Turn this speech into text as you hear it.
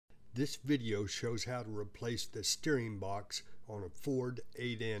This video shows how to replace the steering box on a Ford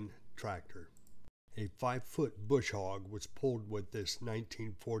 8N tractor. A 5-foot bush hog was pulled with this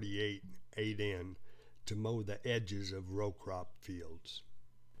 1948 8N to mow the edges of row crop fields.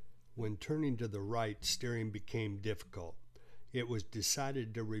 When turning to the right, steering became difficult. It was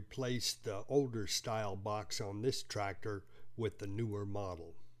decided to replace the older style box on this tractor with the newer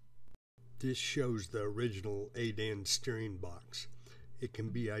model. This shows the original 8N steering box. It can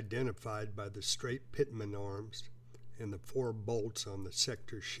be identified by the straight pitman arms and the 4 bolts on the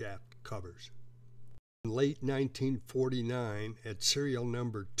sector shaft covers. In late 1949, at serial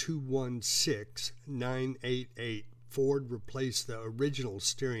number 216988, Ford replaced the original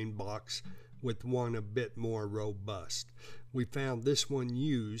steering box with one a bit more robust. We found this one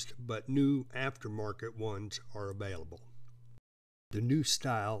used, but new aftermarket ones are available. The new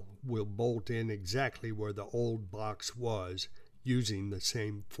style will bolt in exactly where the old box was, using the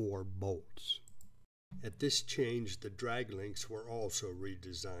same 4 bolts. At this change, the drag links were also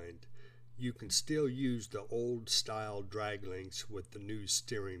redesigned. You can still use the old style drag links with the new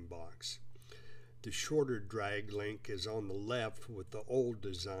steering box. The shorter drag link is on the left with the old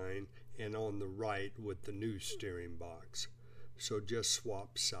design and on the right with the new steering box, so just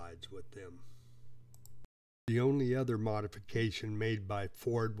swap sides with them. The only other modification made by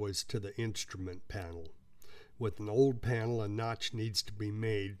Ford was to the instrument panel. With an old panel, a notch needs to be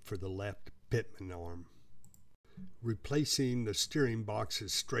made for the left pitman arm. Replacing the steering box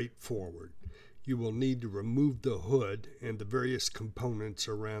is straightforward. You will need to remove the hood and the various components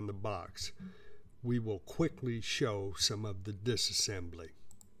around the box. We will quickly show some of the disassembly.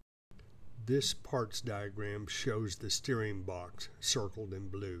 This parts diagram shows the steering box, circled in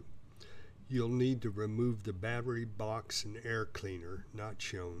blue. You'll need to remove the battery box and air cleaner, not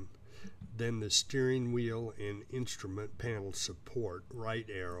shown, then the steering wheel and instrument panel support, right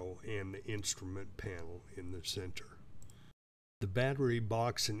arrow, and the instrument panel in the center. The battery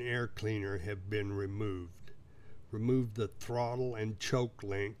box and air cleaner have been removed. Remove the throttle and choke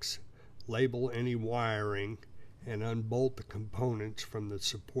links, label any wiring, and unbolt the components from the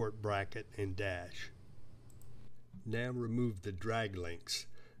support bracket and dash. Now remove the drag links.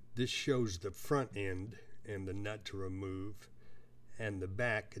 This shows the front end and the nut to remove, and the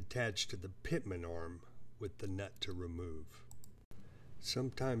back attached to the pitman arm with the nut to remove.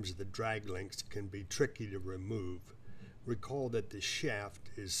 Sometimes the drag links can be tricky to remove. Recall that the shaft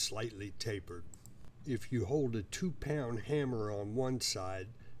is slightly tapered. If you hold a 2-pound hammer on one side,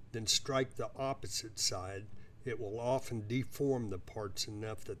 then strike the opposite side, it will often deform the parts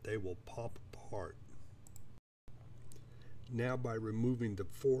enough that they will pop apart. Now, by removing the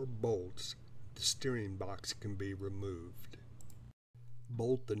 4 bolts, the steering box can be removed.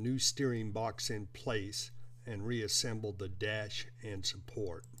 Bolt the new steering box in place and reassemble the dash and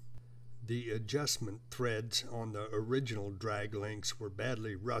support. The adjustment threads on the original drag links were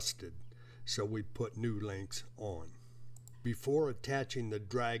badly rusted, so we put new links on. Before attaching the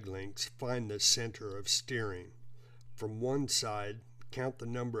drag links, find the center of steering. From one side, count the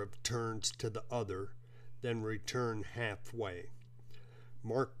number of turns to the other, then return halfway.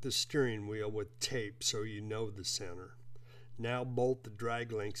 Mark the steering wheel with tape so you know the center. Now bolt the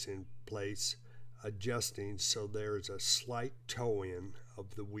drag links in place, adjusting so there is a slight toe-in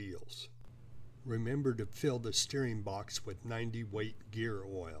of the wheels. Remember to fill the steering box with 90-weight gear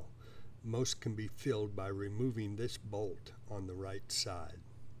oil. Most can be filled by removing this bolt on the right side.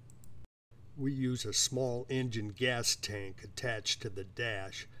 We use a small engine gas tank attached to the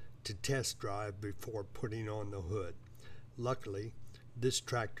dash to test drive before putting on the hood. Luckily, this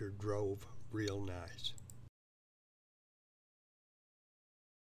tractor drove real nice.